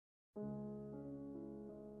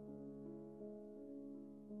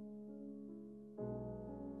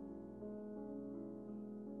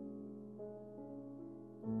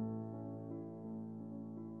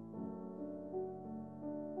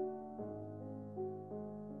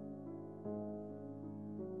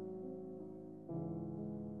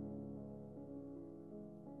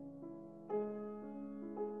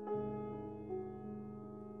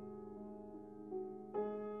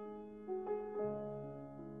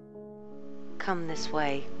come this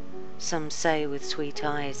way, some say with sweet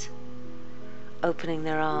eyes, opening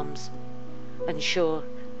their arms, and sure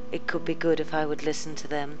it could be good if I would listen to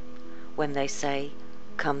them when they say,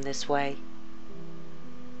 come this way.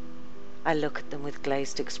 I look at them with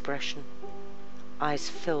glazed expression, eyes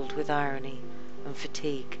filled with irony and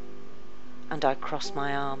fatigue, and I cross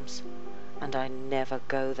my arms, and I never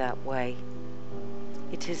go that way.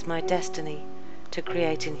 It is my destiny to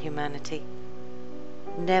create inhumanity,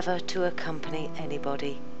 never to accompany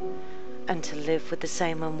anybody, and to live with the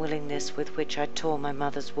same unwillingness with which I tore my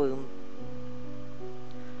mother's womb.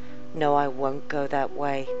 No, I won't go that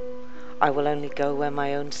way. I will only go where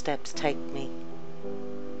my own steps take me.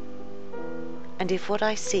 And if what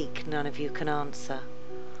I seek none of you can answer,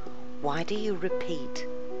 why do you repeat,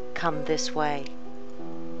 come this way?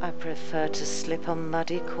 I prefer to slip on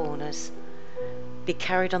muddy corners, be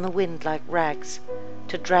carried on the wind like rags,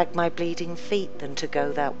 to drag my bleeding feet than to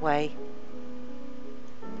go that way.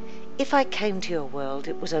 If I came to your world,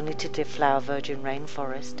 it was only to deflower virgin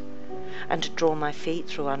rainforest, and to draw my feet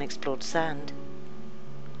through unexplored sand.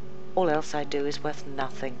 All else I do is worth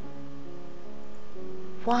nothing.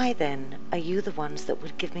 Why, then, are you the ones that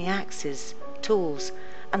would give me axes, tools,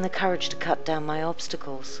 and the courage to cut down my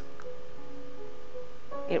obstacles?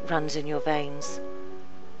 It runs in your veins,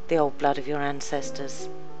 the old blood of your ancestors.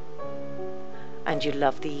 And you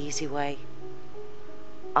love the easy way.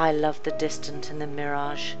 I love the distant and the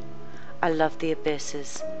mirage. I love the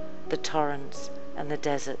abysses, the torrents, and the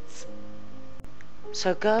deserts.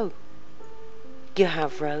 So go. You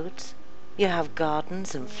have roads, you have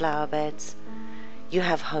gardens and flower beds, you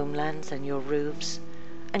have homelands and your roofs,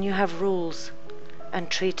 and you have rules, and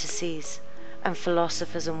treatises, and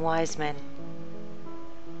philosophers and wise men.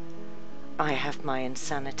 I have my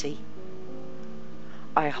insanity.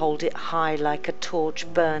 I hold it high like a torch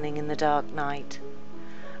burning in the dark night,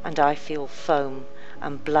 and I feel foam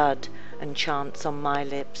and blood and chants on my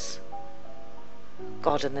lips.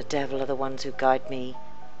 God and the devil are the ones who guide me,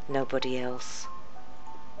 nobody else.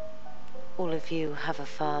 All of you have a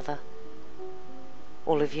father.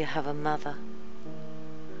 All of you have a mother.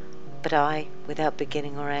 But I, without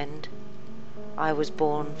beginning or end, I was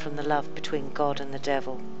born from the love between God and the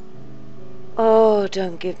devil. Oh,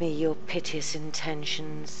 don't give me your piteous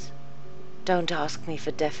intentions. Don't ask me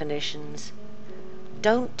for definitions.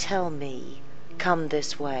 Don't tell me, come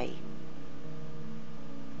this way.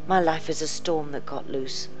 My life is a storm that got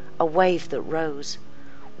loose, a wave that rose,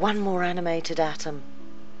 one more animated atom.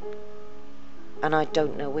 And I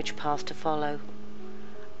don't know which path to follow,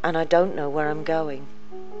 and I don't know where I'm going.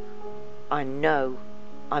 I know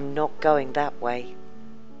I'm not going that way.